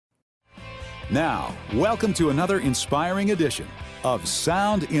Now, welcome to another inspiring edition of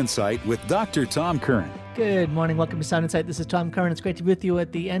Sound Insight with Dr. Tom Curran. Good morning. Welcome to Sound Insight. This is Tom Curran. It's great to be with you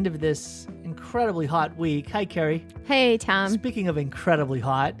at the end of this incredibly hot week. Hi, Carrie. Hey, Tom. Speaking of incredibly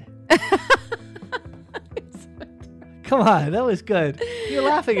hot. Come on, that was good. You're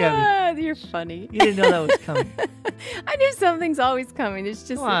laughing at me. You're funny. You didn't know that was coming. I knew something's always coming. It's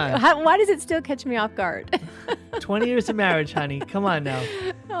just, why does it still catch me off guard? 20 years of marriage, honey. Come on now.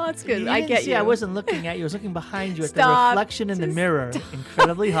 Oh, that's good. I get you. I wasn't looking at you. I was looking behind you at the Stop. reflection in the mirror.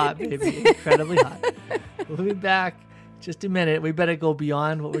 Incredibly hot, baby. Incredibly hot. We'll be back just a minute. We better go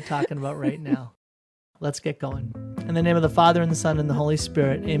beyond what we're talking about right now. Let's get going. In the name of the Father, and the Son, and the Holy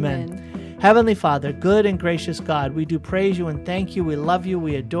Spirit. Amen. Heavenly Father, good and gracious God, we do praise you and thank you. We love you.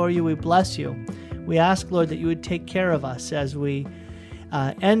 We adore you. We bless you. We ask, Lord, that you would take care of us as we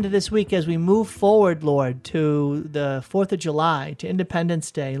end this week, as we move forward, Lord, to the 4th of July, to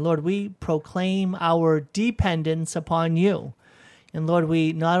Independence Day. Lord, we proclaim our dependence upon you. And Lord,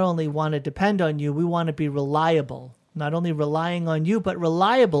 we not only want to depend on you, we want to be reliable. Not only relying on you, but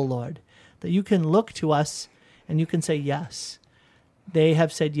reliable, Lord, that you can look to us and you can say yes. They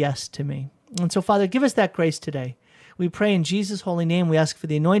have said yes to me. And so, Father, give us that grace today. We pray in Jesus' holy name. We ask for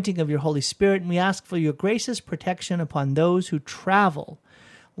the anointing of your Holy Spirit, and we ask for your gracious protection upon those who travel.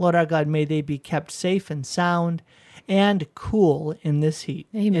 Lord our God, may they be kept safe and sound and cool in this heat.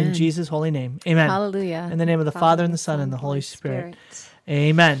 Amen. In Jesus' holy name. Amen. Hallelujah. In the name of the Father, and the Son, and the Holy Spirit.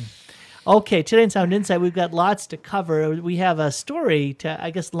 Amen. Okay, today in Sound Insight, we've got lots to cover. We have a story to, I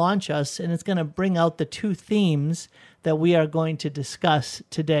guess, launch us, and it's going to bring out the two themes that we are going to discuss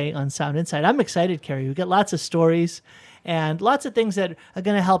today on Sound Insight. I'm excited, Carrie. We've got lots of stories and lots of things that are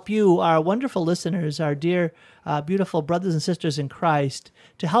going to help you, our wonderful listeners, our dear, beautiful brothers and sisters in Christ,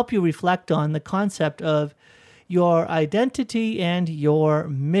 to help you reflect on the concept of your identity and your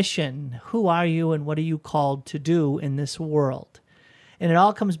mission. Who are you and what are you called to do in this world? And it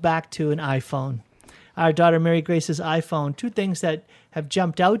all comes back to an iPhone. Our daughter Mary Grace's iPhone. Two things that have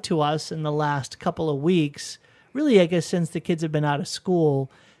jumped out to us in the last couple of weeks. Really, I guess since the kids have been out of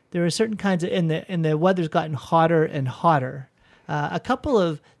school, there are certain kinds of, and the weather's gotten hotter and hotter. A couple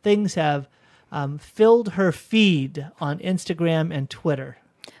of things have filled her feed on Instagram and Twitter.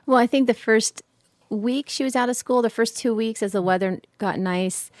 Well, I think the first week she was out of school, the first 2 weeks as the weather got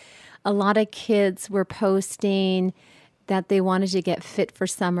nice, a lot of kids were posting that they wanted to get fit for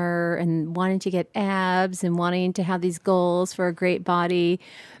summer and wanting to get abs and wanting to have these goals for a great body.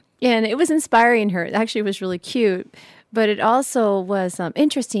 And it was inspiring her. It actually was really cute. But it also was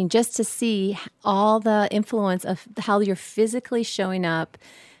interesting just to see all the influence of how you're physically showing up,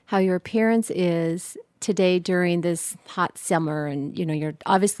 how your appearance is today during this hot summer. And, you know, you're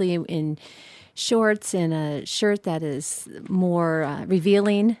obviously in shorts and a shirt that is more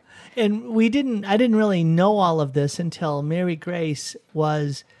revealing. And I didn't really know all of this until Mary Grace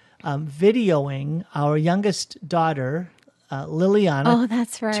was videoing our youngest daughter, Liliana. Oh,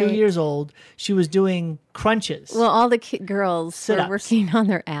 that's right. 2 years old. She was doing crunches. Well, all the girls Sit-ups. were working on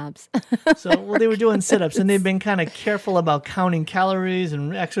their abs. They were doing sit-ups, and they've been kind of careful about counting calories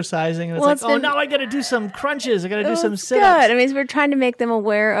and exercising. And it's now I got to do some crunches. I got to do some sit-ups. Good. I mean, we're trying to make them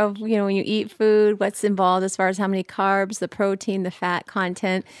aware of, you know, when you eat food, what's involved as far as how many carbs, the protein, the fat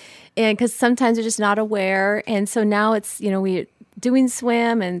content, and because sometimes they're just not aware. And so now it's, you know, we're doing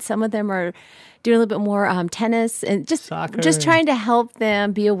swim, and some of them are doing a little bit more tennis and just trying to help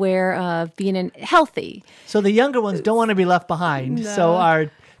them be aware of being healthy. So the younger ones don't want to be left behind. No. So our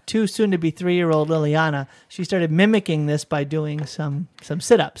too soon-to-be 3-year-old Liliana, she started mimicking this by doing some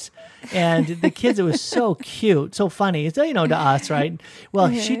sit-ups. And the kids, it was so cute, so funny. It's, you know, to us, right?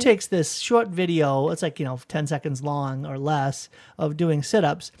 Well, she takes this short video, it's like, 10 seconds long or less, of doing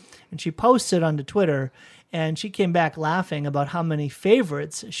sit-ups, and she posts it onto Twitter. And she came back laughing about how many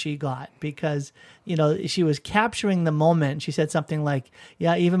favorites she got because, she was capturing the moment. She said something like,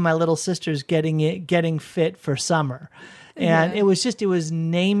 yeah, even my little sister's getting fit for summer. And it was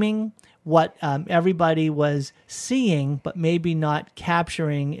naming what everybody was seeing, but maybe not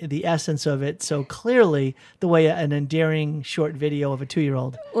capturing the essence of it so clearly the way an endearing short video of a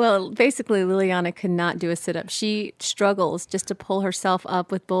 2-year-old. Well, basically, Liliana could not do a sit-up. She struggles just to pull herself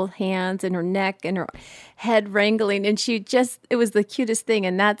up with both hands and her neck and her head wrangling. And it was the cutest thing.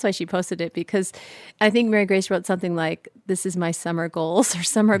 And that's why she posted it, because I think Mary Grace wrote something like, "This is my summer goals," or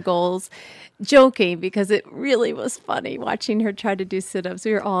 "summer goals," joking, because it really was funny watching her try to do sit-ups.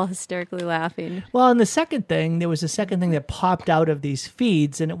 We were all hysterically laughing. Well, and there was a second thing that popped out of these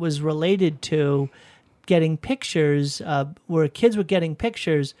feeds, and it was related to getting pictures where kids were getting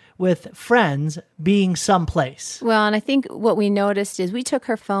pictures with friends being someplace. Well, and I think what we noticed is we took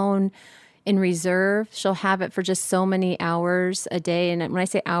her phone in reserve. She'll have it for just so many hours a day. And when I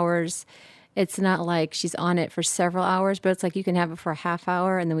say hours, it's not like she's on it for several hours, but it's like you can have it for a half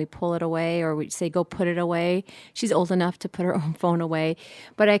hour and then we pull it away, or we say, go put it away. She's old enough to put her own phone away.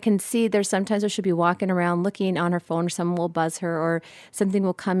 But I can see there's sometimes where she'll be walking around looking on her phone, or someone will buzz her, or something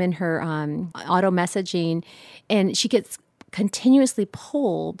will come in her auto messaging, and she gets continuously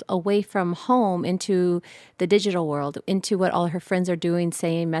pulled away from home into the digital world, into what all her friends are doing,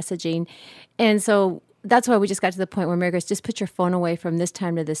 saying, messaging. And so that's why we just got to the point where Mary Grace, just put your phone away from this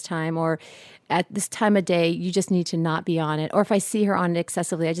time to this time, or at this time of day, you just need to not be on it. Or if I see her on it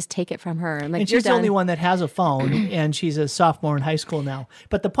excessively, I just take it from her. I'm like, and she's the only one that has a phone, and she's a sophomore in high school now.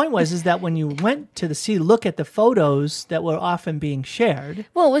 But the point is that when you went to look at the photos that were often being shared.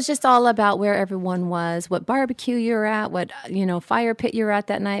 Well, it was just all about where everyone was, what barbecue you're at, what, fire pit you're at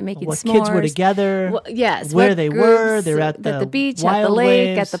that night, making what s'mores. Kids were together. Well, yes. Where they were. They're at the beach, wild at the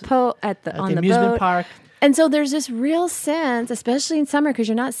lake, waves, at the amusement park. And so there's this real sense, especially in summer, because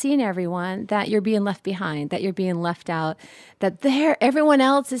you're not seeing everyone, that you're being left behind, that you're being left out, that everyone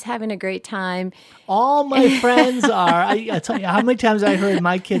else is having a great time. All my friends are. I tell you how many times I heard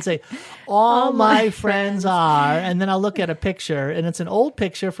my kids say, all my friends are. And then I'll look at a picture, and it's an old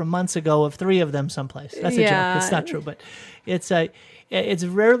picture from months ago of 3 of them someplace. That's a joke. It's not true, but it's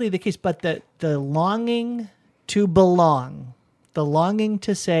rarely the case. But the longing to belong, the longing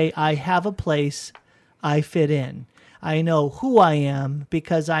to say, I have a place, I fit in. I know who I am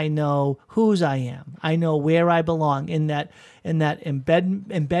because I know whose I am. I know where I belong in that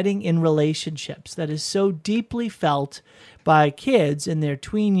embedding in relationships that is so deeply felt by kids in their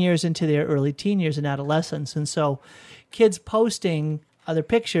tween years into their early teen years and adolescence. And so kids posting other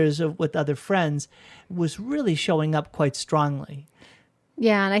pictures with other friends was really showing up quite strongly.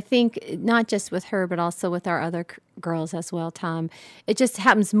 Yeah, and I think not just with her, but also with our other girls as well, Tom. It just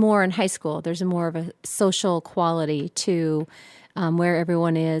happens more in high school. There's more of a social quality to where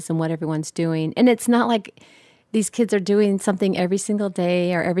everyone is and what everyone's doing. And it's not like these kids are doing something every single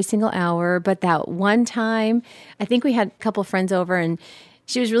day or every single hour, but that one time, I think we had a couple of friends over, and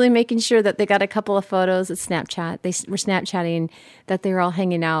she was really making sure that they got a couple of photos at Snapchat. They were Snapchatting that they were all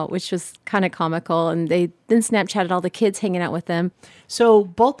hanging out, which was kind of comical. And they then Snapchatted all the kids hanging out with them. So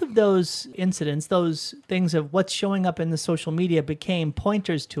both of those incidents, those things of what's showing up in the social media, became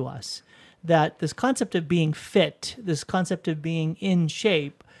pointers to us that this concept of being fit, this concept of being in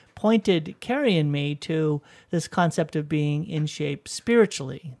shape, pointed Carrie and me to this concept of being in shape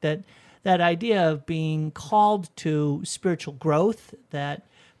spiritually, that idea of being called to spiritual growth, that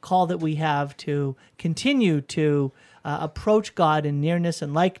call that we have to continue to approach God in nearness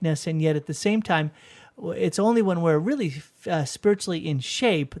and likeness, and yet at the same time, it's only when we're really spiritually in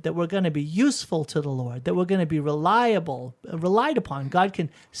shape that we're going to be useful to the Lord, that we're going to be relied upon. God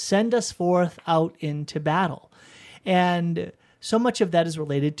can send us forth out into battle. And so much of that is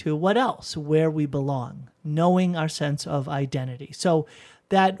related to what else? Where we belong, knowing our sense of identity. So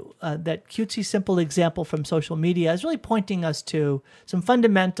that cutesy, simple example from social media is really pointing us to some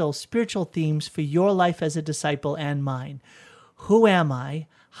fundamental spiritual themes for your life as a disciple and mine. Who am I?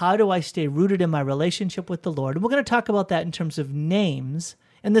 How do I stay rooted in my relationship with the Lord? And we're going to talk about that in terms of names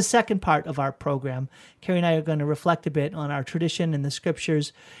in the second part of our program. Carrie and I are going to reflect a bit on our tradition and the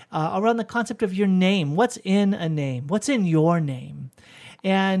scriptures around the concept of your name. What's in a name? What's in your name?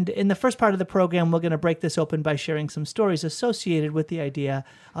 And in the first part of the program, we're going to break this open by sharing some stories associated with the idea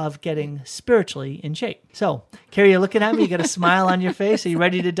of getting spiritually in shape. So, Carrie, you're looking at me. You got a smile on your face. Are you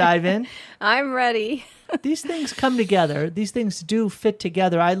ready to dive in? I'm ready. These things come together. These things do fit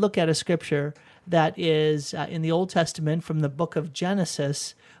together. I look at a scripture that is in the Old Testament from the book of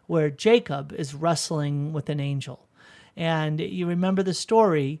Genesis, where Jacob is wrestling with an angel. And you remember the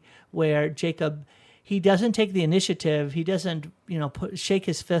story where Jacob, he doesn't take the initiative. He doesn't, shake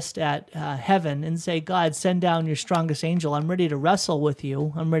his fist at heaven and say, God, send down your strongest angel. I'm ready to wrestle with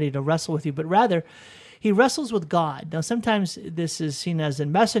you. But rather, he wrestles with God. Now, sometimes this is seen as a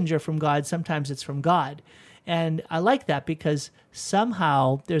messenger from God. Sometimes it's from God. And I like that because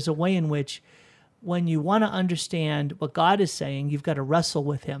somehow there's a way in which when you want to understand what God is saying, you've got to wrestle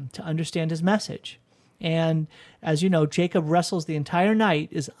with him to understand his message. And as you know, Jacob wrestles the entire night,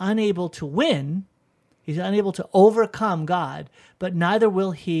 is unable to win. He's unable to overcome God, but neither will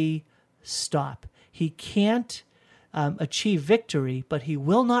he stop. He can't achieve victory, but he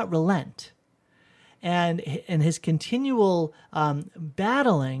will not relent. And his continual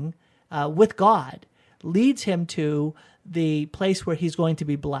battling with God leads him to the place where he's going to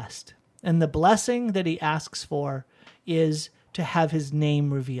be blessed. And the blessing that he asks for is to have his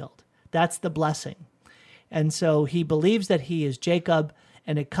name revealed. That's the blessing. And so he believes that he is Jacob,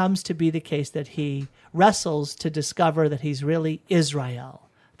 And it comes to be the case that he wrestles to discover that he's really Israel.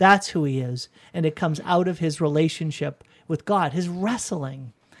 That's who he is. And it comes out of his relationship with God, his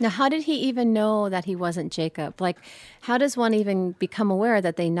wrestling. Now, how did he even know that he wasn't Jacob? Like, how does one even become aware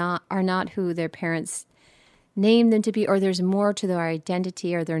that they are not who their parents named them to be, or there's more to their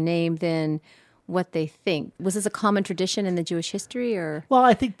identity or their name than what they think? Was this a common tradition in the Jewish history, or? Well,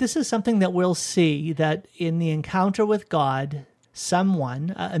 I think this is something that we'll see, that in the encounter with God,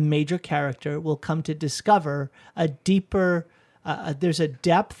 someone, a major character, will come to discover a deeper, there's a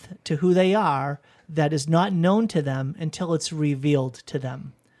depth to who they are that is not known to them until it's revealed to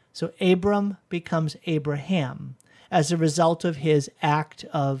them. So Abram becomes Abraham as a result of his act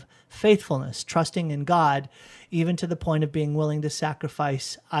of faithfulness, trusting in God, even to the point of being willing to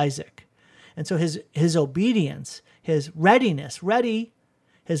sacrifice Isaac. And so his obedience, his readiness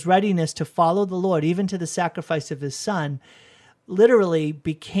to follow the Lord, even to the sacrifice of his son, literally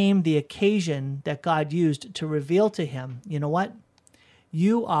became the occasion that God used to reveal to him, you know what?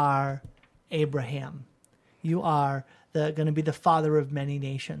 You are Abraham. You are going to be the father of many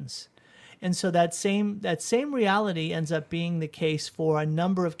nations. And so that same reality ends up being the case for a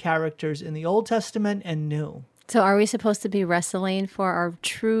number of characters in the Old Testament and New. So are we supposed to be wrestling for our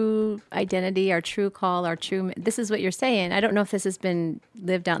true identity, our true call, this is what you're saying. I don't know if this has been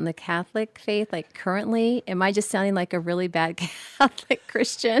lived out in the Catholic faith, like currently. Am I just sounding like a really bad Catholic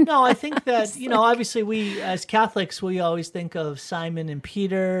Christian? No, I think that, obviously we, as Catholics, we always think of Simon and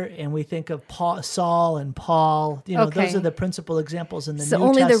Peter, and we think of Saul and Paul. Those are the principal examples in the New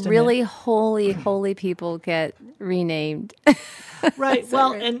Testament. So only the really holy people get renamed. Right.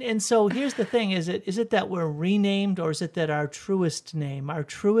 Well, and so here's the thing: is it that we're renamed, or is it that our truest name, our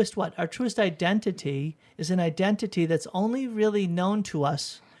truest identity is an identity that's only really known to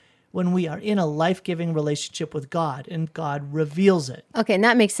us when we are in a life-giving relationship with God, and God reveals it. Okay, and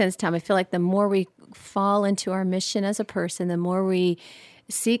that makes sense, Tom. I feel like the more we fall into our mission as a person, the more we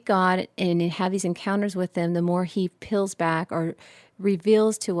seek God and have these encounters with Him, the more He peels back or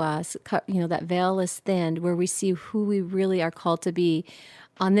reveals to us, that veil is thinned where we see who we really are called to be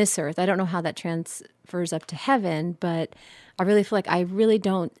on this earth. I don't know how that transfers up to heaven, but I really feel like I really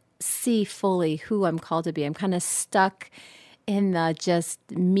don't see fully who I'm called to be. I'm kind of stuck in the just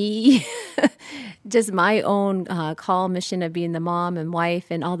me, just my own call, mission of being the mom and wife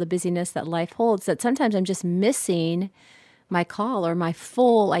and all the busyness that life holds, that sometimes I'm just missing my call or my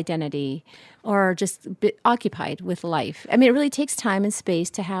full identity, or just occupied with life. I mean, it really takes time and space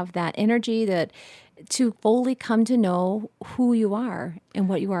to have that energy to fully come to know who you are and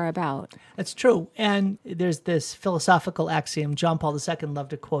what you are about. That's true. And there's this philosophical axiom, John Paul II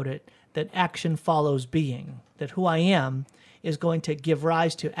loved to quote it, that action follows being, that who I am is going to give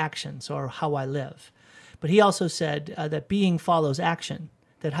rise to actions or how I live. But he also said that being follows action,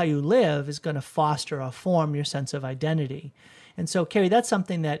 that how you live is going to foster or form your sense of identity. And so, Carrie, that's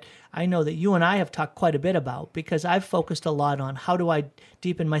something that I know that you and I have talked quite a bit about, because I've focused a lot on how do I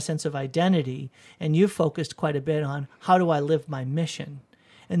deepen my sense of identity, and you've focused quite a bit on how do I live my mission.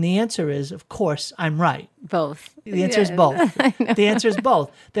 And the answer is, of course, I'm right. Both. The answer is both. The answer is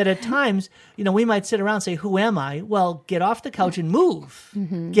both. That at times, we might sit around and say, who am I? Well, get off the couch and move.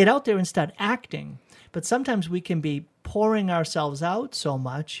 Mm-hmm. Get out there and start acting. But sometimes we can be pouring ourselves out so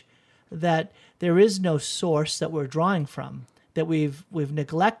much that there is no source that we're drawing from, that we've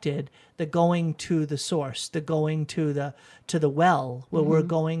neglected the going to the source, the going to the well, where we're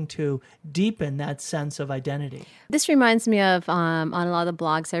going to deepen that sense of identity. This reminds me of, on a lot of the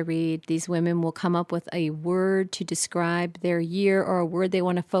blogs I read, these women will come up with a word to describe their year, or a word they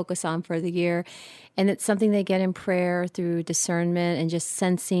want to focus on for the year. And it's something they get in prayer through discernment and just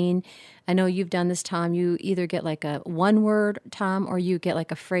sensing. I know you've done this, Tom. You either get like a one word, Tom, or you get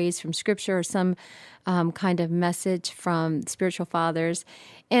like a phrase from Scripture or some kind of message from spiritual fathers.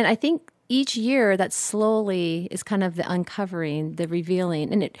 And I think each year that slowly is kind of the uncovering, the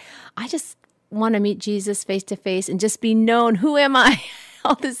revealing. And I just want to meet Jesus face to face and just be known. Who am I?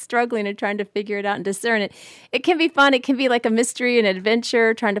 All this struggling and trying to figure it out and discern it. It can be fun. It can be like a mystery and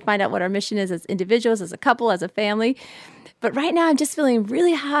adventure, trying to find out what our mission is as individuals, as a couple, as a family. But right now I'm just feeling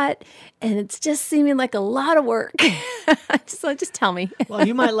really hot, and it's just seeming like a lot of work. Just tell me. Well,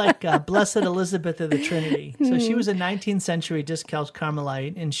 you might like Blessed Elizabeth of the Trinity. So she was a 19th century Discalced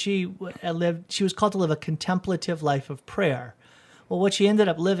Carmelite, and she was called to live a contemplative life of prayer. Well, what she ended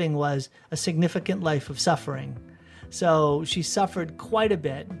up living was a significant life of suffering. So she suffered quite a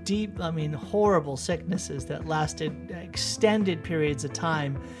bit, horrible sicknesses that lasted extended periods of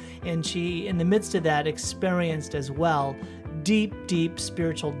time. And she, in the midst of that, experienced as well deep, deep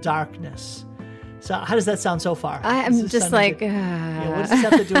spiritual darkness So how does that sound so far? I'm just like, Yeah, what does this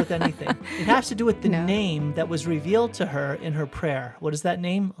have to do with anything? It has to do with the name that was revealed to her in her prayer. What is that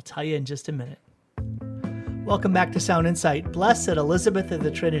name? I'll tell you in just a minute. Welcome back to Sound Insight. Blessed Elizabeth of the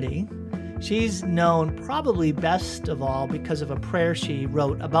Trinity. She's known probably best of all because of a prayer she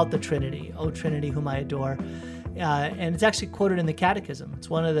wrote about the Trinity, O Trinity, whom I adore. And it's actually quoted in the Catechism. It's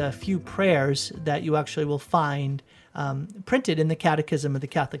one of the few prayers that you actually will find printed in the Catechism of the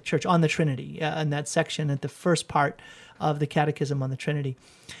Catholic Church on the Trinity, in that section at the first part of the Catechism on the Trinity.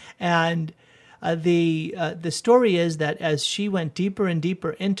 And the story is that as she went deeper and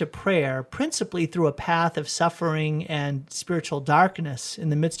deeper into prayer, principally through a path of suffering and spiritual darkness in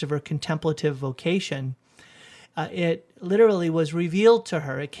the midst of her contemplative vocation, it literally was revealed to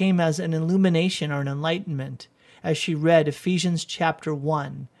her. It came as an illumination or an enlightenment as she read Ephesians chapter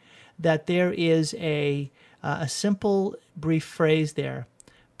 1, that there is a simple, brief phrase there,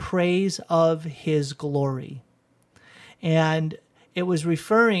 praise of his glory. And it was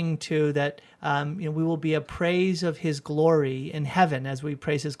referring to that we will be a praise of his glory in heaven as we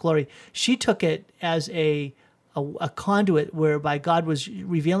praise his glory. She took it as a conduit whereby God was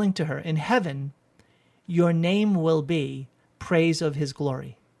revealing to her, in heaven, your name will be praise of his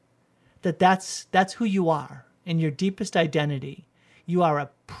glory. That's who you are in your deepest identity. You are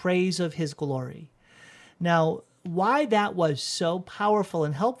a praise of his glory. Now, why that was so powerful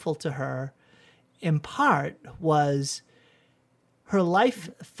and helpful to her, in part, was her life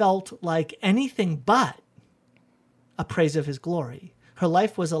felt like anything but a praise of his glory. Her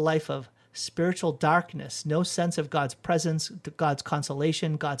life was a life of spiritual darkness, no sense of God's presence, God's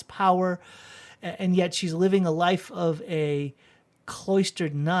consolation, God's power, and yet she's living a life of a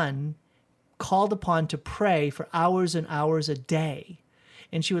cloistered nun called upon to pray for hours and hours a day.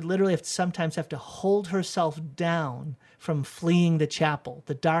 And she would literally sometimes have to hold herself down from fleeing the chapel.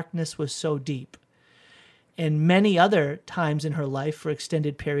 The darkness was so deep. And many other times in her life, for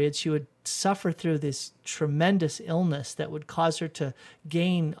extended periods, she would suffer through this tremendous illness that would cause her to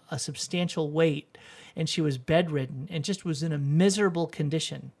gain a substantial weight. And she was bedridden and just was in a miserable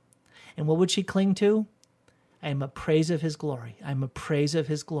condition. And what would she cling to? I am a praise of his glory. I'm a praise of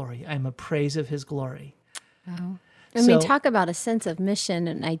his glory. I'm a praise of his glory. Oh. I mean, talk about a sense of mission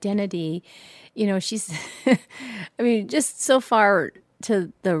and identity. She's, just so far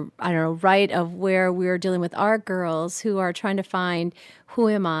to the, right of where we're dealing with our girls who are trying to find, who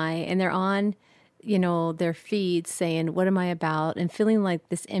am I? And they're on, their feeds saying, what am I about? And feeling like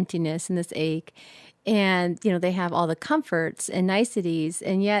this emptiness and this ache. And, they have all the comforts and niceties,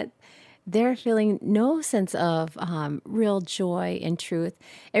 and yet they're feeling no sense of real joy and truth.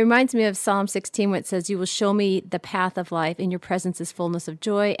 It reminds me of Psalm 16, where it says, you will show me the path of life. In your presence is fullness of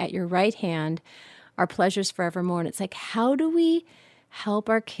joy. At your right hand are pleasures forevermore. And it's like, how do we help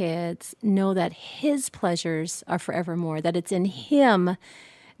our kids know that his pleasures are forevermore, that it's in him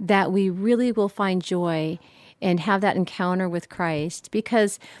that we really will find joy and have that encounter with Christ?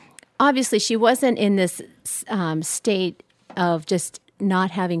 Because obviously she wasn't in this state of just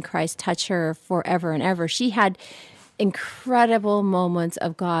not having Christ touch her forever and ever. She had incredible moments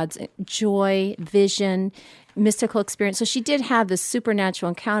of God's joy, vision, mystical experience. So she did have this supernatural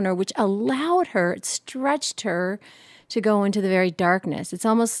encounter, which allowed her, it stretched her to go into the very darkness. It's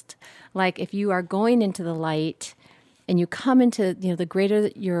almost like if you are going into the light and you come into, the greater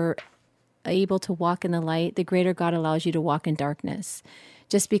that you're able to walk in the light, the greater God allows you to walk in darkness,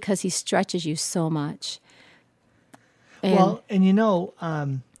 just because he stretches you so much. And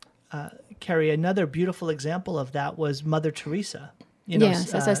Carrie, another beautiful example of that was Mother Teresa.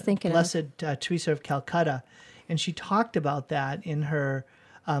 Yes, as I was thinking Blessed Teresa of Calcutta. And she talked about that in her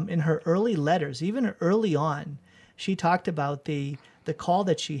early letters, even early on. She talked about the call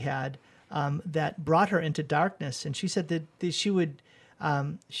that she had that brought her into darkness. And she said that she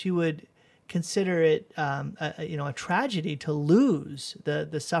would consider it a tragedy to lose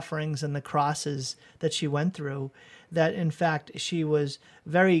the sufferings and the crosses that she went through, that in fact she was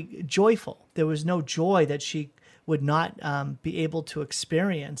very joyful. There was no joy that she would not be able to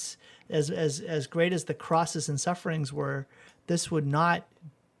experience. As great as the crosses and sufferings were, this would not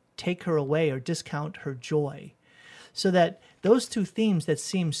take her away or discount her joy. So that those two themes that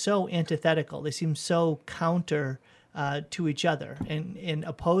seem so antithetical, they seem so counter to each other and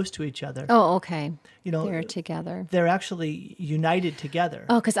opposed to each other. Oh, okay. They're together. They're actually united together.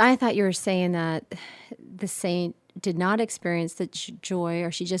 Oh, because I thought you were saying that the saint did not experience the joy,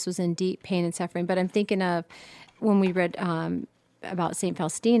 or she just was in deep pain and suffering. But I'm thinking of when we read about St.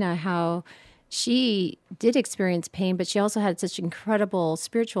 Faustina, how she did experience pain, but she also had such incredible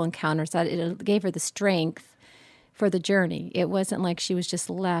spiritual encounters that it gave her the strength for the journey. It wasn't like she was just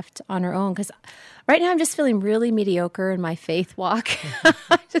left on her own. Because right now I'm just feeling really mediocre in my faith walk.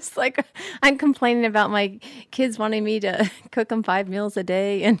 Just like I'm complaining about my kids wanting me to cook them 5 meals a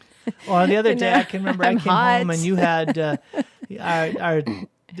day. And or the other day, I can remember I came hot. home and you had our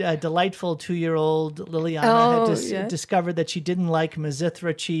delightful 2-year-old Liliana had discovered that she didn't like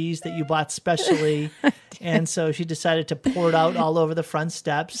Mazithra cheese that you bought specially. And so she decided to pour it out all over the front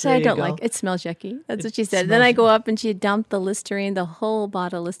steps. So I don't like it. Smells yucky. That's what she said. Then I go up and she dumped the Listerine, the whole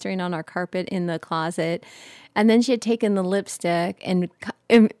bottle of Listerine on our carpet in the closet. And then she had taken the lipstick and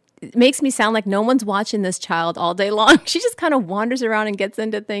it makes me sound like no one's watching this child all day long. She just kind of wanders around and gets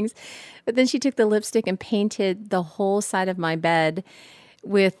into things. But then she took the lipstick and painted the whole side of my bed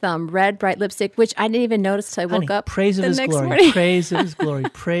with red, bright lipstick, which I didn't even notice till I woke up. Praise of the his next glory. morning. Praise of his glory.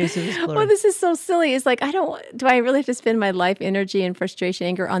 Praise of his glory. Well, this is so silly. It's like, do I really have to spend my life energy and frustration,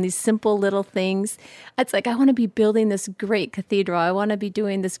 anger on these simple little things? It's like, I want to be building this great cathedral. I want to be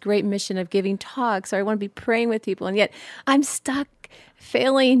doing this great mission of giving talks, or I want to be praying with people. And yet I'm stuck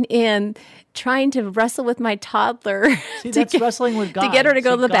failing in trying to wrestle with my toddler. See, that's wrestling with God. To get her to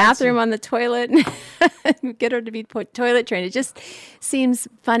go to the God's bathroom on the toilet and get her to be toilet trained. It just seems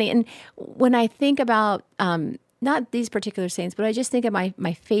funny. And when I think about, not these particular saints, but I just think of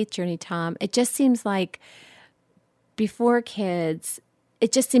my faith journey, Tom, it just seems like before kids,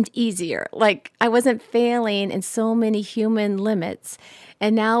 it just seemed easier. Like I wasn't failing in so many human limits.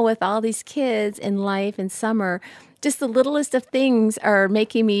 And now with all these kids in life in summer, just the littlest of things are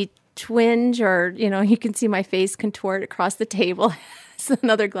making me twinge, or, you can see my face contort across the table. So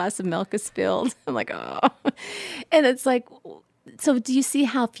another glass of milk is spilled. I'm like, oh. And it's like, so do you see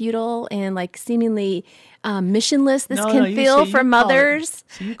how futile and like seemingly missionless this can feel for mothers?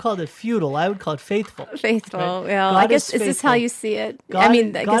 So you called it futile. I would call it faithful. Faithful. Right? Well, I guess, is this how you see it? God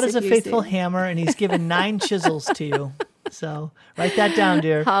is a faithful hammer, and he's given 9 chisels to you. So write that down,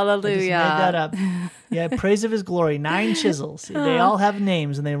 dear. Hallelujah. I just made that up. Yeah, praise of his glory. 9 chisels. They all have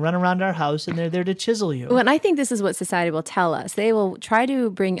names, and they run around our house, and they're there to chisel you. Well, and I think this is what society will tell us. They will try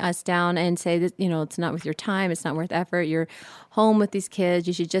to bring us down and say that, it's not worth your time. It's not worth effort. You're home with these kids.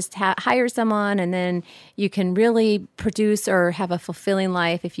 You should just hire someone, and then you can really produce or have a fulfilling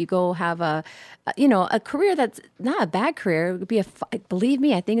life if you go have a career that's not a bad career. It would be believe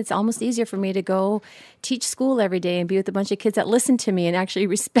me, I think it's almost easier for me to go teach school every day and be with a bunch of kids that listen to me and actually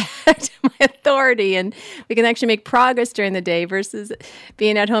respect my authority, and we can actually make progress during the day versus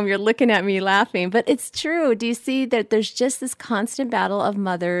being at home, you're looking at me laughing. But it's true. Do you see that there's just this constant battle of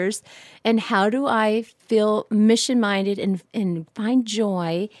mothers, and how do I feel mission-minded and find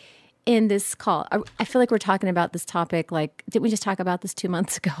joy in this call? I feel like we're talking about this topic, like, didn't we just talk about this 2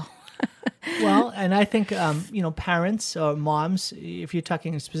 months ago? Well, and I think, parents or moms, if you're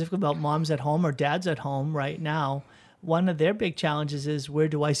talking specifically about moms at home or dads at home right now, one of their big challenges is, where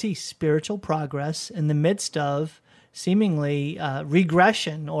do I see spiritual progress in the midst of seemingly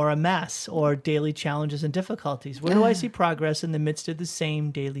regression or a mess or daily challenges and difficulties? Where do I see progress in the midst of the same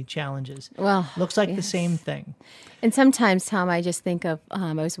daily challenges? Well, looks like the same thing. And sometimes, Tom, I just think of,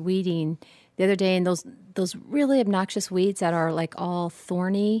 I was weeding the other day, and those really obnoxious weeds that are like all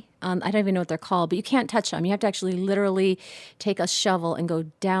thorny. I don't even know what they're called, but you can't touch them. You have to actually literally take a shovel and go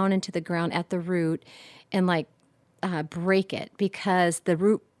down into the ground at the root and break it, because the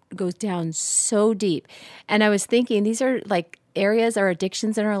root goes down so deep. And I was thinking, these are like areas or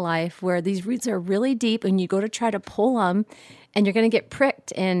addictions in our life where these roots are really deep, and you go to try to pull them and you're going to get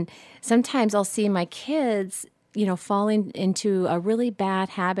pricked. And sometimes I'll see my kids, falling into a really bad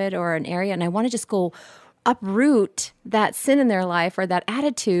habit or an area, and I want to just go uproot that sin in their life or that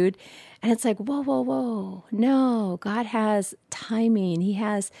attitude. And it's like, whoa, whoa, whoa. No, God has timing. He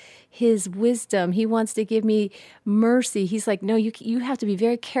has his wisdom. He wants to give me mercy. He's like, no, you have to be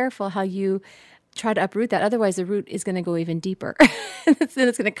very careful how you try to uproot that. Otherwise, the root is going to go even deeper. And it's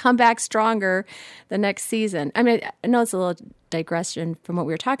going to come back stronger the next season. I mean, I know it's a little digression from what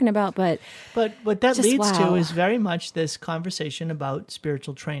we were talking about, but what that leads to is very much this conversation about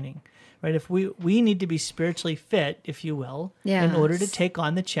spiritual training. Right? If we need to be spiritually fit, if you will, in order to take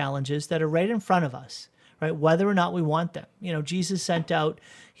on the challenges that are right in front of us, right? Whether or not we want them. Jesus sent out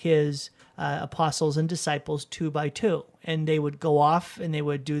his apostles and disciples 2 by 2, and they would go off and they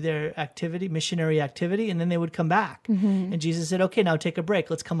would do their activity, missionary activity, and then they would come back. Mm-hmm. And Jesus said, okay, now take a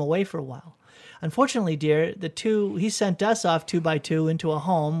break. Let's come away for a while. Unfortunately, dear, he sent us off 2 by 2 into a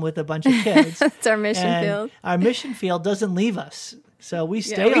home with a bunch of kids. That's our mission field. Our mission field doesn't leave us. So we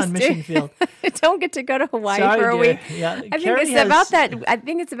stay on mission field. Don't get to go to Hawaii Sorry, for a dear. week. Yeah, I think it's about that. I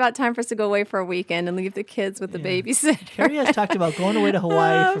think it's about time for us to go away for a weekend and leave the kids with the babysitter. Carrie has talked about going away to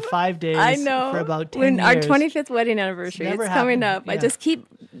Hawaii for 5 days. I know. For about 10 when years. Our 25th wedding anniversary. It's coming up. Yeah. I just keep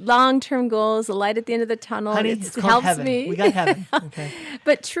long-term goals, the light at the end of the tunnel. Honey, it it's called helps heaven. me. We got heaven. Okay.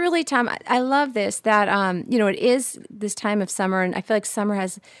 But truly, Tom, I love this, that, it is this time of summer, and I feel like summer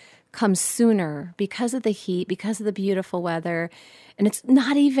has come sooner because of the heat, because of the beautiful weather. And it's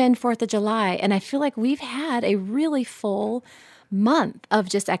not even 4th of July. And I feel like we've had a really full month of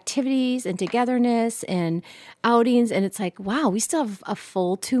just activities and togetherness and outings. And it's like, wow, we still have a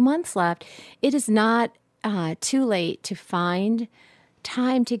full 2 months left. It is not too late to find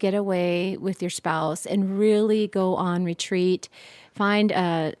time to get away with your spouse and really go on retreat. Find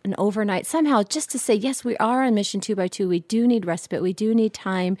an overnight somehow just to say, yes, we are on mission 2x2. We do need respite. We do need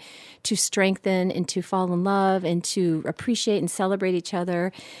time to strengthen and to fall in love and to appreciate and celebrate each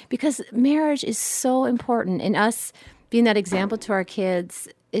other, because marriage is so important. And us being that example to our kids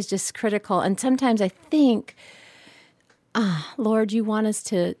is just critical. And sometimes I think, Lord, you want us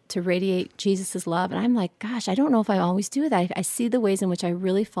to radiate Jesus' love. And I'm like, gosh, I don't know if I always do that. I see the ways in which I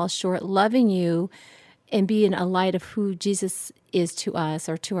really fall short loving you and being a light of who Jesus is to us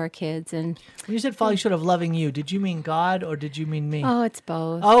or to our kids. And when you said falling short of loving you, did you mean God or did you mean me? Oh, it's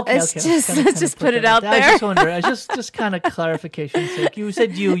both. Okay, it's okay. Let's just put it out there. I just wonder. I just kind of clarification's sake. You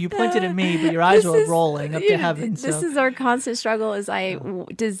said you pointed at me, but your eyes were rolling up to heaven. This is our constant struggle. Is I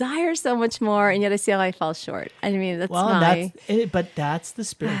desire so much more, and yet I see how I fall short. I mean, but that's the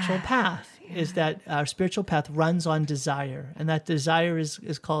spiritual path. Is that our spiritual path runs on desire, and that desire is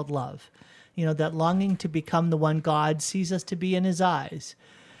called love. That longing to become the one God sees us to be in his eyes.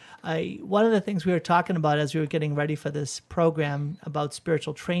 One of the things we were talking about as we were getting ready for this program about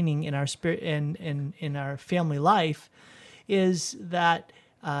spiritual training in our in our family life is that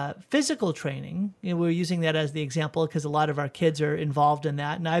physical training. We're using that as the example because a lot of our kids are involved in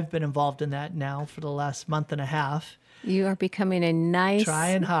that, and I've been involved in that now for the last month and a half. You are becoming a nice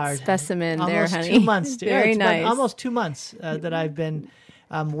trying hard specimen there, honey. Almost 2 months. Very nice. Almost 2 months that I've been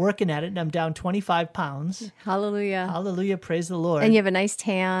working at it, and I'm down 25 pounds. Hallelujah. Hallelujah. Praise the Lord. And you have a nice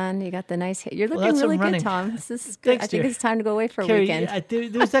tan. You got the nice hair. You're looking really good, Tom. This is good. Thanks, I think dear. It's time to go away for a Carrie, weekend.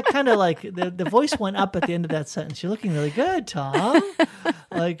 There was that kind of like, the voice went up at the end of that sentence. You're looking really good, Tom.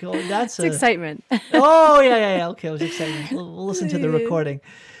 Like, that's it's excitement. Oh, yeah. Okay, it was exciting. We'll listen to the recording.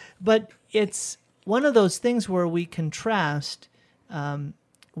 But it's one of those things where we contrast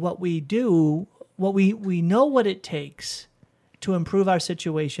what we do, what we know what it takes to improve our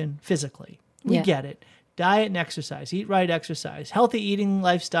situation physically. We get it. Diet and exercise, eat right exercise, healthy eating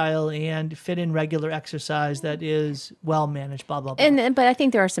lifestyle, and fit in regular exercise that is well managed, blah, blah, blah. But I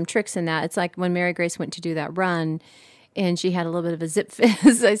think there are some tricks in that. It's like when Mary Grace went to do that run and she had a little bit of a Zip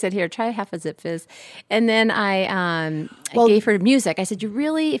Fizz. I said, here, try half a Zip Fizz. And then I gave her music. I said,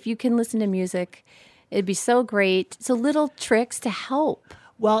 if you can listen to music, it'd be so great. So little tricks to help.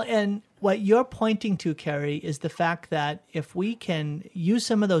 Well, and what you're pointing to, Carrie, is the fact that if we can use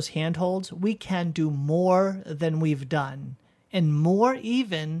some of those handholds, we can do more than we've done, and more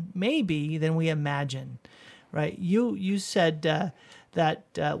even maybe than we imagine, right? You said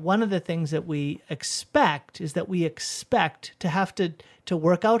that one of the things that we expect is that we expect to have to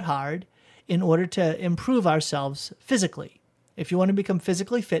work out hard in order to improve ourselves physically. If you want to become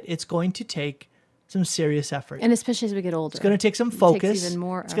physically fit, it's going to take some serious effort. And especially as we get older. It's going to take some focus. It takes even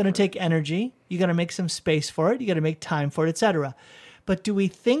more it's going to take energy. You got to make some space for it. You got to make time for it, etc. But do we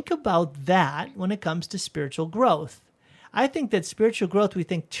think about that when it comes to spiritual growth? I think that spiritual growth, we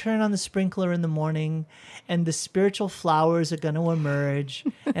think turn on the sprinkler in the morning and the spiritual flowers are going to emerge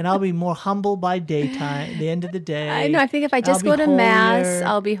and I'll be more humble by daytime, the end of the day. I know. I think if I just go to holier. Mass,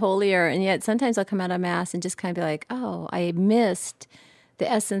 I'll be holier. And yet sometimes I'll come out of Mass and just kind of be like, oh, I missed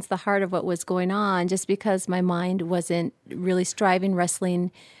the essence, the heart of what was going on, just because my mind wasn't really striving,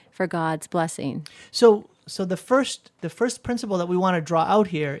 wrestling for God's blessing. So the first principle that we want to draw out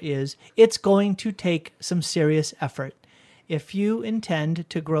here is it's going to take some serious effort. If you intend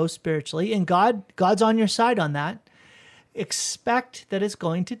to grow spiritually, and God's on your side on that, expect that it's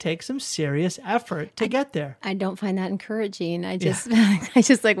going to take some serious effort to get there. I don't find that encouraging. I just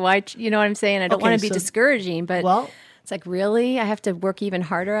like, why? You know what I'm saying? I don't want to be discouraging, but it's like, really? I have to work even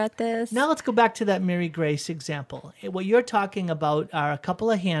harder at this? Now let's go back to that Mary Grace example. What you're talking about are a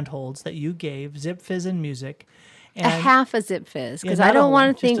couple of handholds that you gave, Zip Fizz and music. And a half a Zip Fizz, because I don't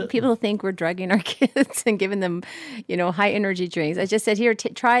want to people think we're drugging our kids and giving them, high energy drinks. I just said, here,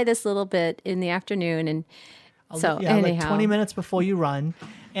 try this little bit in the afternoon. And anyhow. Like 20 minutes before you run.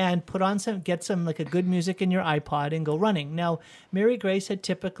 and get some like a good music in your iPod and go running. Now, Mary Grace had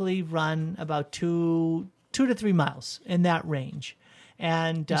typically run about 2 to 3 miles in that range.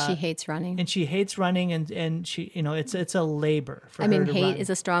 And she hates running. And she hates running, and she, it's a labor for her to run. Hate is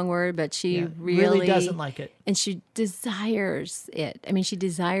a strong word, but she really doesn't like it. And she desires it. I mean, she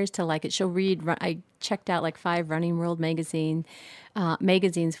desires to like it. She'll read. I checked out like 5 Running World magazines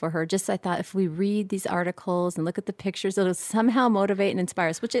for her. I thought if we read these articles and look at the pictures, it'll somehow motivate and inspire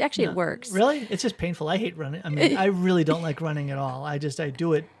us. Which it works. Really, it's just painful. I hate running. I mean, I really don't like running at all. I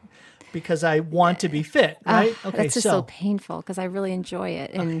do it because I want to be fit, right? That's just so painful because I really enjoy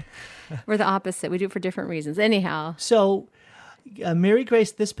it. And we're the opposite. We do it for different reasons. Anyhow. So Mary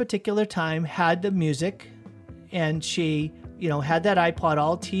Grace this particular time had the music, and she, had that iPod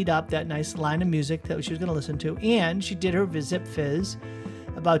all teed up, that nice line of music that she was going to listen to. And she did her Zip Fizz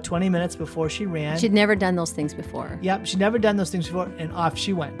about 20 minutes before she ran. She'd never done those things before. Yep, she'd never done those things before, and off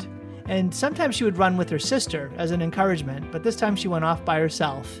she went. And sometimes she would run with her sister as an encouragement, but this time she went off by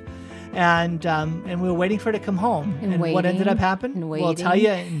herself. And we were waiting for her to come home. And what ended up happening? We'll tell you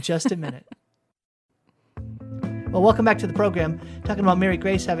in just a minute. Well, welcome back to the program. Talking about Mary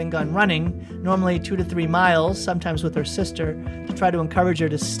Grace having gone running, normally 2 to 3 miles, sometimes with her sister, to try to encourage her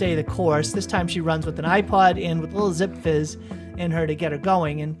to stay the course. This time she runs with an iPod and with a little Zip Fizz in her to get her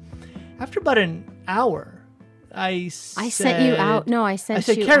going. And after about an hour, I sent you out. No, I sent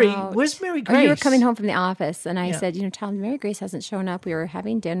you Carrie, out. Where's Mary Grace? You were coming home from the office, and I said, Tom, Mary Grace hasn't shown up. We were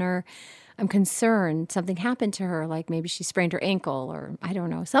having dinner. I'm concerned something happened to her, like maybe she sprained her ankle or I don't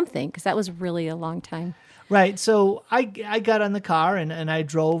know, something, because that was really a long time. Right. So I got on the car and I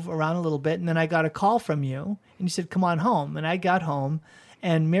drove around a little bit, and then I got a call from you, and you said, come on home. And I got home,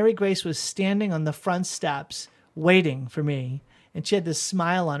 and Mary Grace was standing on the front steps waiting for me, and she had this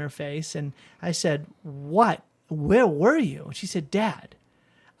smile on her face, and I said, what? Where were you? And she said, Dad,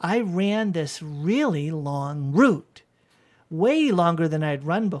 I ran this really long route, way longer than I'd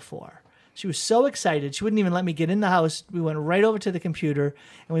run before. She was so excited. She wouldn't even let me get in the house. We went right over to the computer,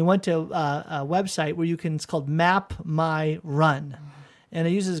 and we went to a website where it's called Map My Run. And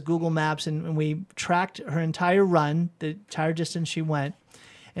it uses Google Maps, and we tracked her entire run, the entire distance she went.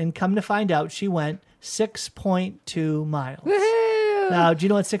 And come to find out, she went 6.2 miles. Woohoo! Now, do you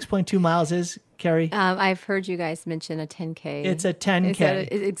know what 6.2 miles is, Carrie? I've heard you guys mention a 10K. It's a 10K.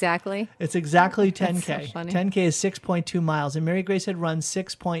 Exactly? It's exactly 10K. That's so funny. 10K is 6.2 miles. And Mary Grace had run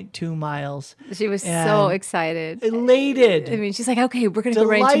 6.2 miles. She was so excited. Elated. I mean, she's like, okay, we're going to go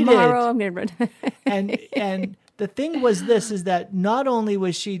run tomorrow. I'm going to run. and the thing was is that not only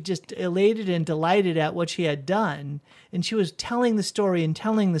was she just elated and delighted at what she had done, and she was telling the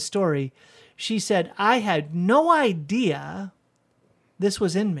story, she said, I had no idea this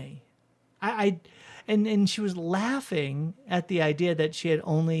was in me. And she was laughing at the idea that she had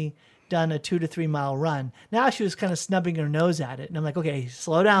only done a 2 to 3 mile run. Now she was kind of snubbing her nose at it. And I'm like, okay,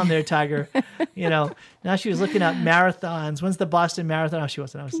 slow down there, Tiger. Now she was looking at marathons. When's the Boston Marathon? Oh, she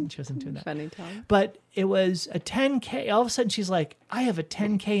wasn't doing that. Funny, Tom. But it was a 10K. All of a sudden she's like, I have a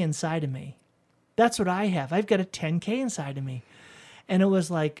 10K inside of me. That's what I have. I've got a 10K inside of me. And it was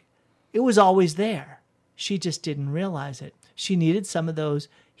like, it was always there. She just didn't realize it. She needed some of those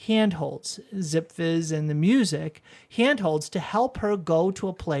handholds, Zip Fizz and the music, handholds to help her go to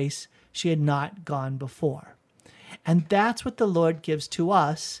a place she had not gone before. And that's what the Lord gives to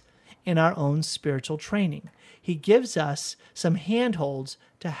us in our own spiritual training. He gives us some handholds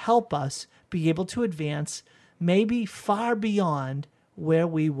to help us be able to advance maybe far beyond where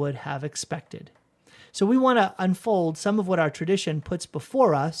we would have expected. So we want to unfold some of what our tradition puts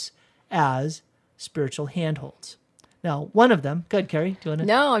before us as spiritual handholds. Now, one of them, go ahead, Carrie, do you want to?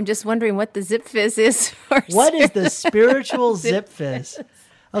 No, I'm just wondering what the Zip Fizz is. What is the spiritual Zip Fizz?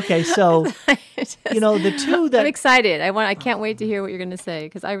 Okay, so, the two that... I'm excited. I can't wait to hear what you're going to say,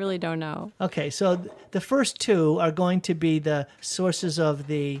 because I really don't know. Okay, so the first two are going to be the sources of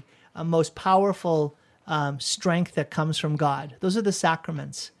the most powerful strength that comes from God. Those are the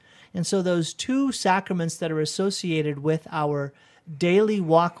sacraments. And so those two sacraments that are associated with our daily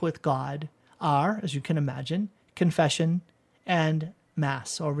walk with God are, as you can imagine, confession and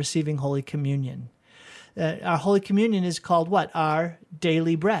Mass, or receiving Holy Communion. Our Holy Communion is called what? Our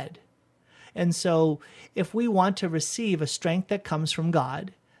daily bread. And so if we want to receive a strength that comes from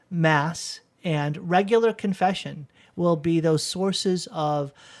God, Mass and regular confession will be those sources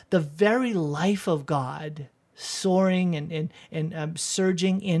of the very life of God soaring and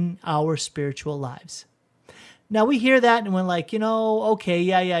surging in our spiritual lives. Now we hear that and we're like, okay,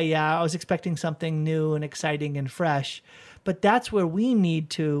 yeah. I was expecting something new and exciting and fresh. But that's where we need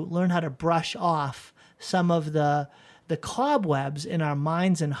to learn how to brush off some of the the cobwebs in our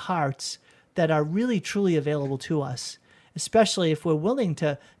minds and hearts that are really truly available to us, especially if we're willing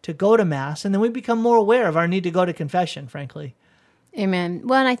to go to Mass, and then we become more aware of our need to go to confession, frankly. Amen.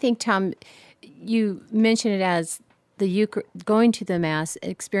 Well, and I think, Tom, you mentioned it as the going to the Mass,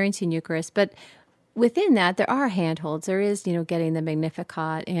 experiencing Eucharist, but within that, there are handholds. There is, getting the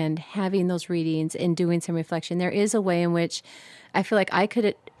Magnificat and having those readings and doing some reflection. There is a way in which I feel like I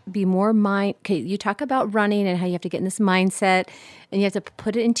could be more okay, you talk about running and how you have to get in this mindset and you have to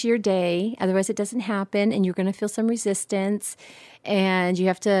put it into your day. Otherwise, it doesn't happen and you're going to feel some resistance. And you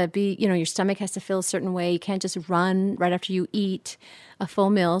have to be, your stomach has to feel a certain way. You can't just run right after you eat a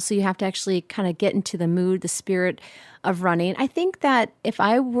full meal. So you have to actually kind of get into the mood, the spirit of running. I think that if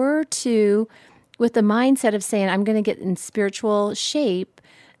I were to, with the mindset of saying, I'm going to get in spiritual shape,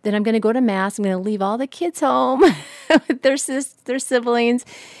 then I'm going to go to Mass. I'm going to leave all the kids home with their siblings,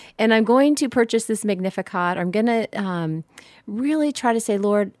 and I'm going to purchase this Magnificat. I'm going to really try to say,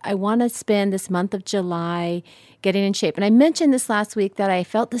 Lord, I want to spend this month of July getting in shape. And I mentioned this last week that I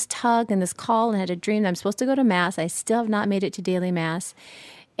felt this tug and this call and had a dream that I'm supposed to go to Mass. I still have not made it to daily Mass.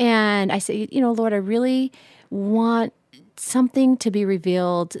 And I say, Lord, I really want something to be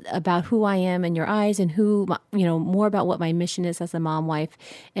revealed about who I am in your eyes and more about what my mission is as a mom, wife,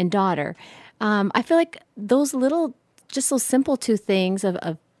 and daughter. I feel like those simple two things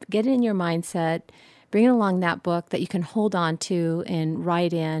of getting in your mindset, bringing along that book that you can hold on to and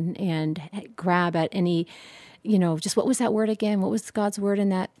write in and grab at any, just what was that word again? What was God's word in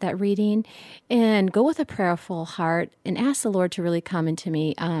that reading? And go with a prayerful heart and ask the Lord to really come into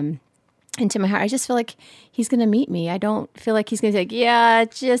me, into my heart. I just feel like he's going to meet me. I don't feel like he's going to say, yeah,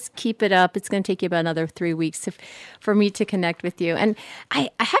 just keep it up. It's going to take you about another 3 weeks for me to connect with you. And I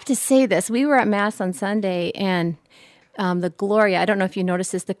have to say this. We were at Mass on Sunday, and the Gloria, I don't know if you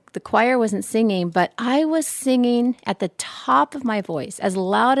noticed this, the choir wasn't singing, but I was singing at the top of my voice, as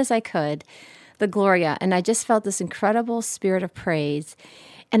loud as I could, the Gloria. And I just felt this incredible spirit of praise.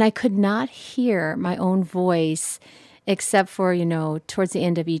 And I could not hear my own voice except for, towards the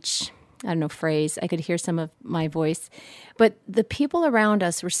end of each phrase. I could hear some of my voice. But the people around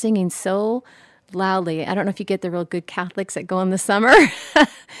us were singing so loudly. I don't know if you get the real good Catholics that go in the summer,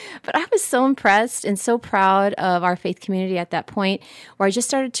 but I was so impressed and so proud of our faith community at that point, where I just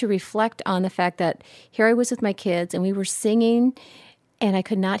started to reflect on the fact that here I was with my kids and we were singing and I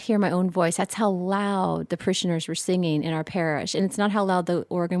could not hear my own voice. That's how loud the parishioners were singing in our parish. And it's not how loud the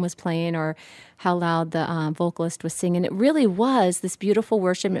organ was playing or how loud the vocalist was singing. It really was this beautiful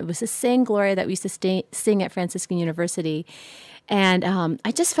worship. It was the same Gloria that we used to sing at Franciscan University. And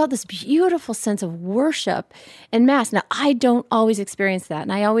I just felt this beautiful sense of worship in Mass. Now, I don't always experience that.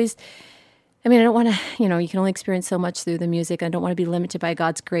 And I don't want to, you can only experience so much through the music. I don't want to be limited by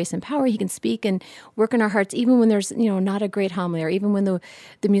God's grace and power. He can speak and work in our hearts, even when there's, not a great homily, or even when the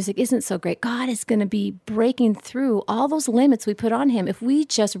music isn't so great. God is going to be breaking through all those limits we put on him if we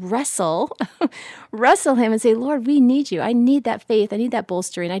just wrestle him and say, Lord, we need you. I need that faith. I need that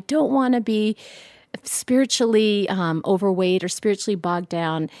bolstering. I don't want to be spiritually overweight or spiritually bogged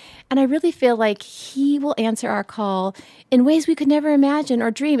down. And I really feel like he will answer our call in ways we could never imagine or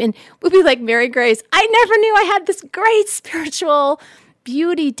dream. And we'll be like Mary Grace. I never knew I had this great spiritual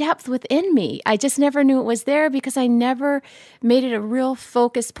beauty depth within me. I just never knew it was there because I never made it a real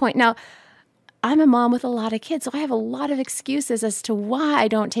focus point. Now, I'm a mom with a lot of kids, so I have a lot of excuses as to why I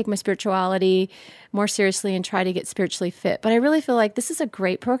don't take my spirituality more seriously and try to get spiritually fit. But I really feel like this is a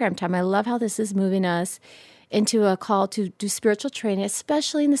great program time. I love how this is moving us into a call to do spiritual training,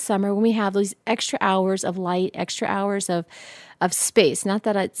 especially in the summer when we have those extra hours of light, extra hours of space. Not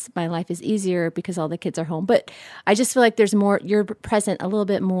that my life is easier because all the kids are home, but I just feel like there's more, you're present a little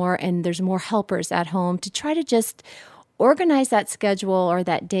bit more, and there's more helpers at home to try to just organize that schedule or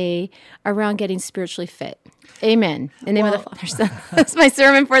that day around getting spiritually fit. Amen. In the name of the Father, Son. That's my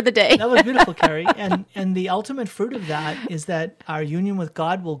sermon for the day. That was beautiful, Carrie. And the ultimate fruit of that is that our union with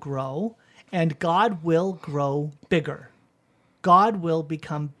God will grow, and God will grow bigger. God will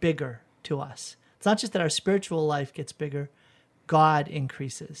become bigger to us. It's not just that our spiritual life gets bigger, God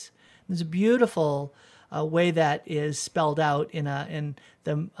increases. There's a beautiful way that is spelled out in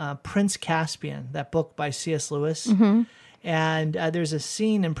the Prince Caspian, that book by C.S. Lewis. Mm-hmm. And there's a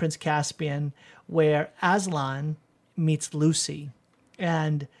scene in Prince Caspian where Aslan meets Lucy,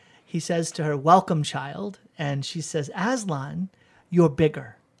 and he says to her, "Welcome, child." And she says, "Aslan, you're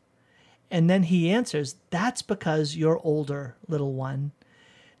bigger." And then he answers, "That's because you're older, little one."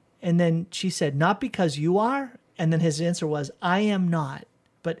 And then she said, "Not because you are." And then his answer was, "I am not.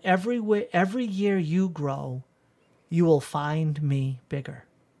 But every year you grow, you will find me bigger."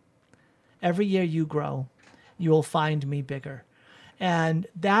 Every year you grow. you will find me bigger. And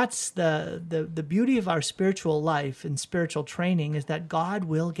that's the beauty of our spiritual life and spiritual training, is that God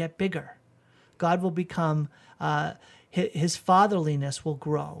will get bigger. God will become, his fatherliness will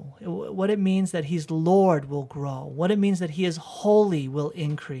grow. What it means that he's Lord will grow. What it means that he is holy will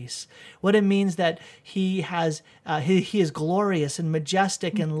increase. What it means that he is glorious and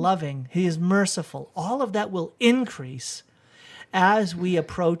majestic and loving. He is merciful. All of that will increase as we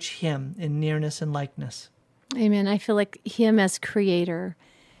approach him in nearness and likeness. Amen. I feel like him as creator,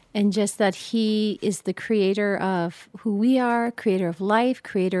 and just that he is the creator of who we are, creator of life,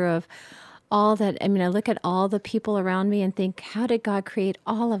 creator of all that. I mean, I look at all the people around me and think, how did God create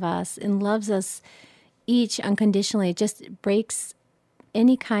all of us and loves us each unconditionally? It just breaks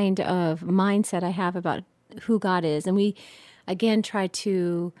any kind of mindset I have about who God is. And we, again, try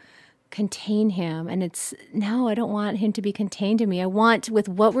to contain him. And no, I don't want him to be contained to me. I want, with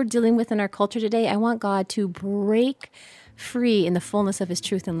what we're dealing with in our culture today, I want God to break free in the fullness of his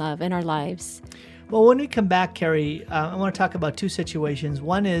truth and love in our lives. Well, when we come back, Carrie, I want to talk about two situations.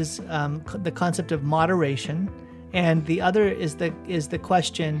 One is the concept of moderation, and the other is the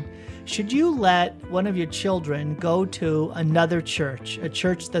question: should you let one of your children go to another church, a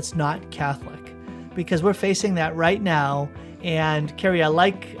church that's not Catholic? Because we're facing that right now. And Carrie, I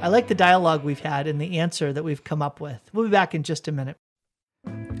like the dialogue we've had and the answer that we've come up with. We'll be back in just a minute.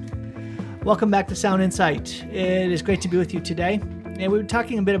 Welcome back to Sound Insight. It is great to be with you today. And we were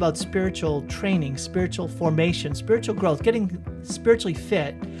talking a bit about spiritual training, spiritual formation, spiritual growth, getting spiritually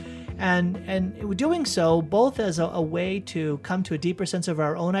fit. And we're doing so both as a way to come to a deeper sense of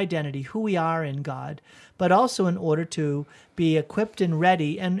our own identity, who we are in God, but also in order to be equipped and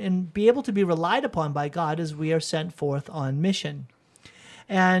ready and be able to be relied upon by God as we are sent forth on mission.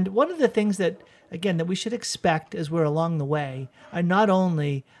 And one of the things that we should expect as we're along the way are not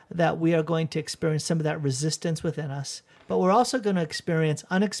only that we are going to experience some of that resistance within us, but we're also going to experience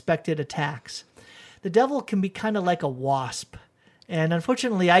unexpected attacks. The devil can be kind of like a wasp. And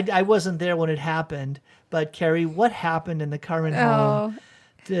unfortunately, I wasn't there when it happened. But Carrie, what happened in the current home?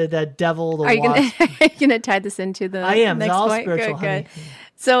 The devil, the wasp. Are you going to tie this into the I am. next It's all point? spiritual, Good. honey.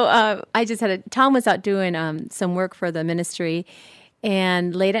 So I just Tom was out doing some work for the ministry.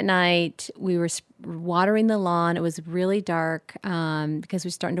 And late at night, we were watering the lawn. It was really dark because we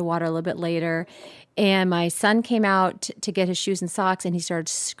were starting to water a little bit later. And my son came out to get his shoes and socks, and he started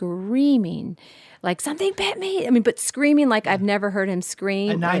screaming like, something bit me. I mean, but screaming like I've never heard him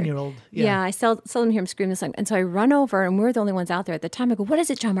scream. A 9-year-old. Yeah, I seldom hear him scream this long. And so I run over, and we're the only ones out there at the time. I go, what is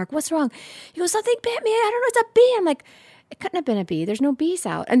it, John Mark? What's wrong? He goes, something bit me. I don't know. It's a bee. I'm like, it couldn't have been a bee. There's no bees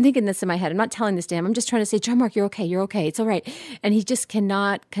out. I'm thinking this in my head. I'm not telling this to him. I'm just trying to say, John Mark, you're okay. You're okay. It's all right. And he just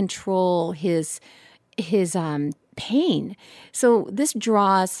cannot control his pain. So this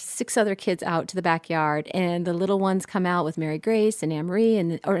draws 6 other kids out to the backyard, and the little ones come out with Mary Grace and Anne-Marie,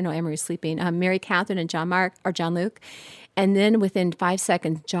 Anne-Marie's sleeping, Mary Catherine and John Luke. And then within 5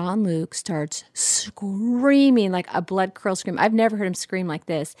 seconds, John Luke starts screaming like a blood curdle scream. I've never heard him scream like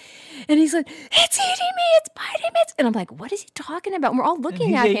this. And he's like, it's eating me, it's biting me. And I'm like, what is he talking about? And we're all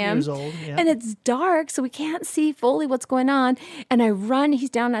looking at him. He's 8 years old. Yeah. And it's dark, so we can't see fully what's going on. And I run, he's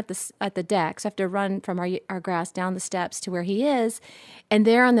down at the deck. So I have to run from our grass down the steps to where he is. And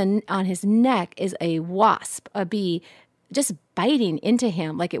there on his neck is a wasp, a bee, just biting into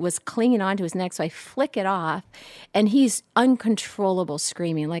him like it was clinging onto his neck. So I flick it off, and he's uncontrollable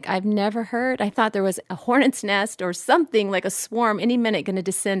screaming like I've never heard. I thought there was a hornet's nest or something, like a swarm any minute going to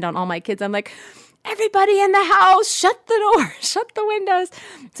descend on all my kids. I'm like, everybody in the house, shut the door, shut the windows.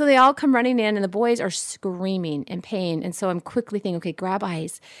 So they all come running in, and the boys are screaming in pain. And so I'm quickly thinking, okay, grab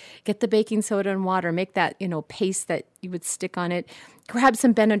ice, get the baking soda and water, make that, paste that you would stick on it, grab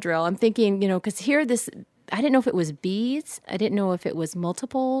some Benadryl. I'm thinking, because here I didn't know if it was bees. I didn't know if it was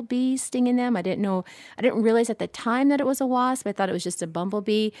multiple bees stinging them. I didn't realize at the time that it was a wasp. I thought it was just a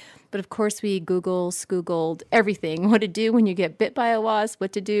bumblebee. But of course, we Googled everything. What to do when you get bit by a wasp,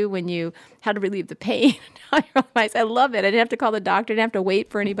 what to do how to relieve the pain. I realized I love it. I didn't have to call the doctor. I didn't have to wait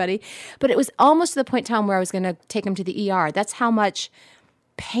for anybody. But it was almost to the point in time where I was going to take them to the ER. That's how much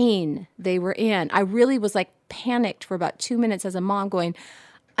pain they were in. I really was like panicked for about 2 minutes as a mom going,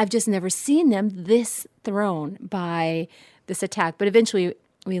 I've just never seen them this thrown by this attack. But eventually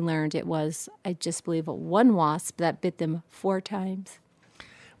we learned it was, I just believe, one wasp that bit them 4 times.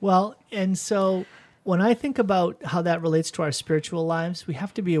 Well, and so when I think about how that relates to our spiritual lives, we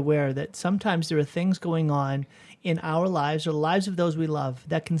have to be aware that sometimes there are things going on in our lives or the lives of those we love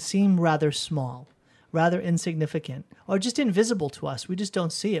that can seem rather small, rather insignificant, or just invisible to us. We just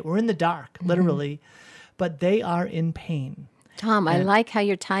don't see it. We're in the dark, literally, but they are in pain. Tom, I like how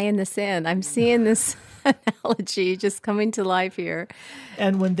you're tying this in. I'm seeing this. analogy just coming to life here.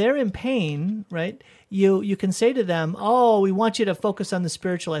 And when they're in pain, right, you can say to them, oh, we want you to focus on the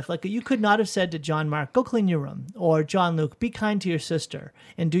spiritual life. Like you could not have said to John Mark, go clean your room, or John Luke, be kind to your sister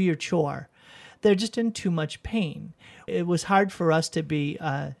and do your chore. They're just in too much pain. It was hard for us to be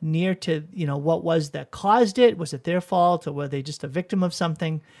near to, what was that caused it. Was it their fault, or were they just a victim of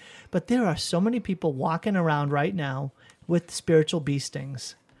something? But there are so many people walking around right now with spiritual bee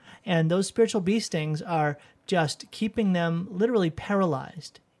stings. And those spiritual bee stings are just keeping them literally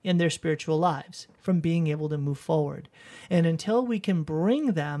paralyzed in their spiritual lives from being able to move forward. And until we can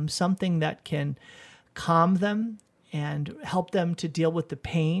bring them something that can calm them and help them to deal with the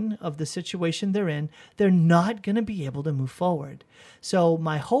pain of the situation they're in, they're not going to be able to move forward. So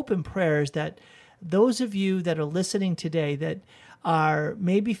my hope and prayer is that those of you that are listening today that are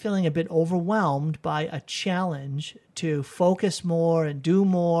maybe feeling a bit overwhelmed by a challenge to focus more and do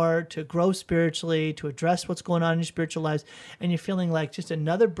more, to grow spiritually, to address what's going on in your spiritual lives, and you're feeling like just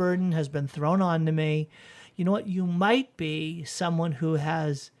another burden has been thrown onto me, you know what? You might be someone who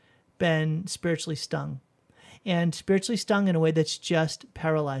has been spiritually stung, and spiritually stung in a way that's just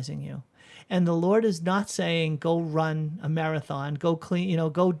paralyzing you. And the Lord is not saying, go run a marathon, go clean,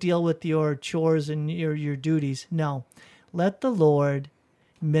 go deal with your chores and your duties. No. Let the Lord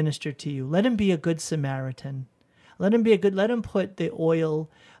minister to you. Let him be a good Samaritan. Let him put the oil,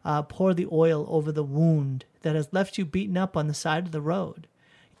 pour the oil over the wound that has left you beaten up on the side of the road.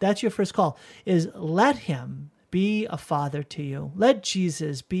 That's your first call, is let him be a father to you. Let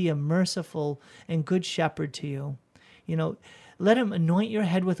Jesus be a merciful and good shepherd to you. Let him anoint your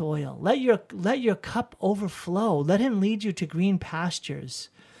head with oil. Let your cup overflow. Let him lead you to green pastures.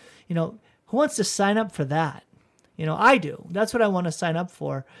 Who wants to sign up for that? I do. That's what I want to sign up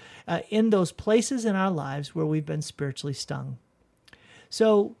for in those places in our lives where we've been spiritually stung.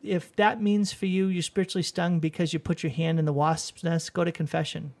 So if that means for you, you're spiritually stung because you put your hand in the wasp's nest, go to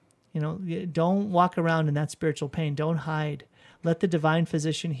confession. Don't walk around in that spiritual pain. Don't hide. Let the divine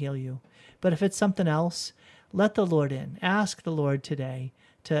physician heal you. But if it's something else, let the Lord in. Ask the Lord today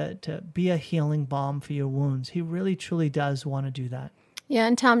to be a healing balm for your wounds. He really, truly does want to do that. Yeah,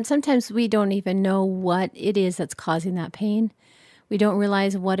 and Tom, sometimes we don't even know what it is that's causing that pain. We don't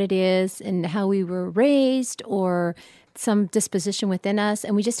realize what it is and how we were raised or some disposition within us,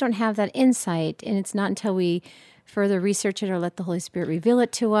 and we just don't have that insight. And it's not until we further research it or let the Holy Spirit reveal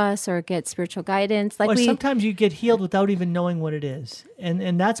it to us or get spiritual guidance. Sometimes you get healed without even knowing what it is.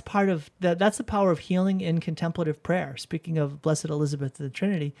 And that's part of that's the power of healing in contemplative prayer. Speaking of Blessed Elizabeth of the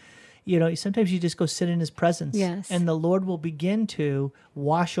Trinity, sometimes you just go sit in his presence. Yes. And the Lord will begin to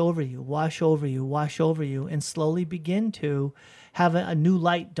wash over you, and slowly begin to have a new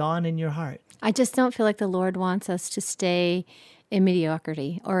light dawn in your heart. I just don't feel like the Lord wants us to stay in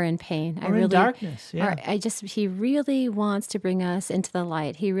mediocrity or in pain. Or in darkness, yeah. He really wants to bring us into the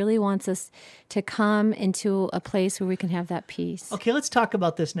light. He really wants us to come into a place where we can have that peace. Okay, let's talk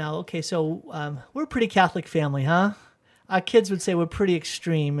about this now. Okay, so we're a pretty Catholic family, huh? Our kids would say we're pretty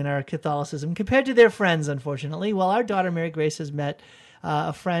extreme in our Catholicism compared to their friends, unfortunately. Well, our daughter, Mary Grace, has met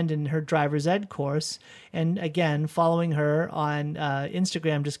a friend in her driver's ed course. And again, following her on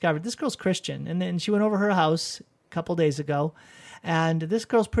Instagram, discovered this girl's Christian. And then she went over her house a couple days ago. And this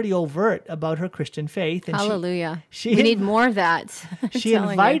girl's pretty overt about her Christian faith. And hallelujah. We need more of that. She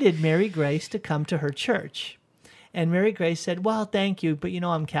invited Mary Grace to come to her church. And Mary Grace said, well, thank you, but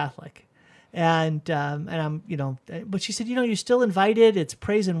I'm Catholic. And I'm, but she said, you're still invited. It's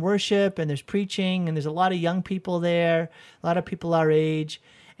praise and worship, and there's preaching, and there's a lot of young people there, a lot of people our age.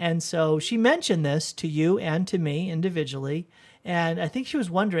 And so she mentioned this to you and to me individually. And I think she was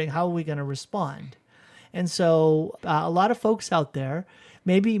wondering, how are we going to respond? And so a lot of folks out there,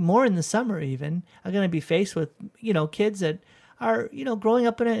 maybe more in the summer even, are going to be faced with, kids that are, growing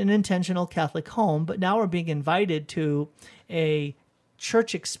up in an intentional Catholic home, but now are being invited to a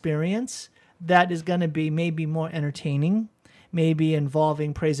church experience that is going to be maybe more entertaining, maybe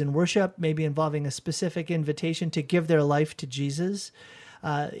involving praise and worship, maybe involving a specific invitation to give their life to Jesus,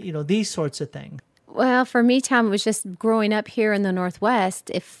 these sorts of things. Well, for me, Tom, it was just growing up here in the Northwest.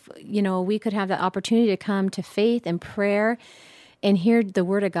 If, we could have the opportunity to come to faith and prayer and hear the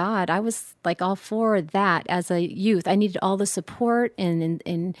word of God, I was like all for that as a youth. I needed all the support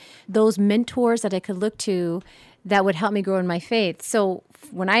and those mentors that I could look to that would help me grow in my faith. So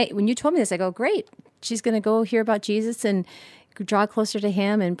when you told me this, I go, great. She's going to go hear about Jesus and draw closer to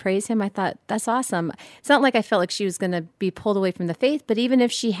him and praise him. I thought, that's awesome. It's not like I felt like she was going to be pulled away from the faith, but even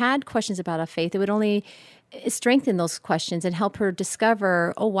if she had questions about a faith, it would only strengthen those questions and help her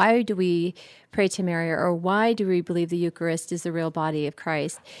discover, oh, why do we pray to Mary, or why do we believe the Eucharist is the real body of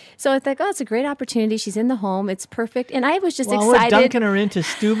Christ? So I thought, oh, it's a great opportunity. She's in the home. It's perfect. And I was just excited. We're dunking her into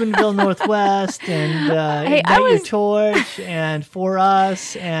Steubenville Northwest and Ignite Your Torch and For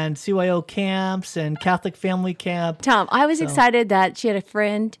Us and CYO camps and Catholic Family Camp. Tom, I was excited that she had a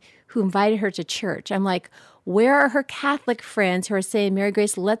friend who invited her to church. I'm like, where are her Catholic friends who are saying, Mary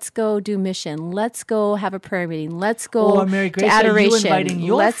Grace, let's go do mission. Let's go have a prayer meeting. Let's go or Mary Grace, to adoration. Are you inviting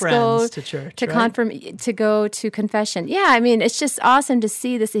your let's friends go to church, to right? to go to confession. Yeah, I mean, it's just awesome to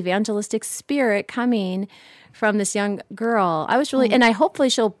see this evangelistic spirit coming from this young girl. I was really, and I hopefully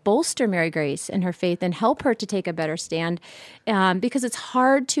she'll bolster Mary Grace in her faith and help her to take a better stand, because it's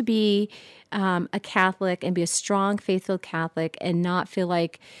hard to be a Catholic and be a strong, faith-filled Catholic and not feel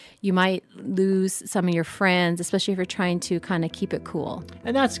like you might lose some of your friends, especially if you're trying to kind of keep it cool.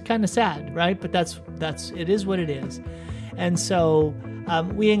 And that's kind of sad, right? But that's it is what it is. And so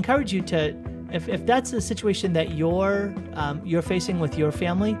we encourage you to, if that's the situation that you're facing with your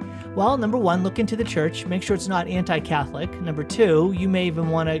family, well, number one, look into the church. Make sure it's not anti-Catholic. Number two, you may even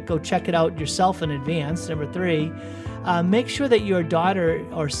want to go check it out yourself in advance. Number three, make sure that your daughter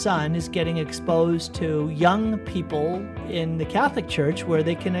or son is getting exposed to young people in the Catholic Church where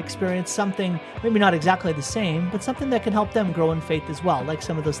they can experience something, maybe not exactly the same, but something that can help them grow in faith as well, like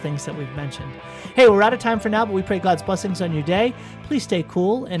some of those things that we've mentioned. Hey, we're out of time for now, but we pray God's blessings on your day. Please stay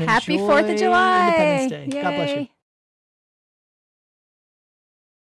cool and Happy enjoy 4th of July. Independence Day. Yay. God bless you.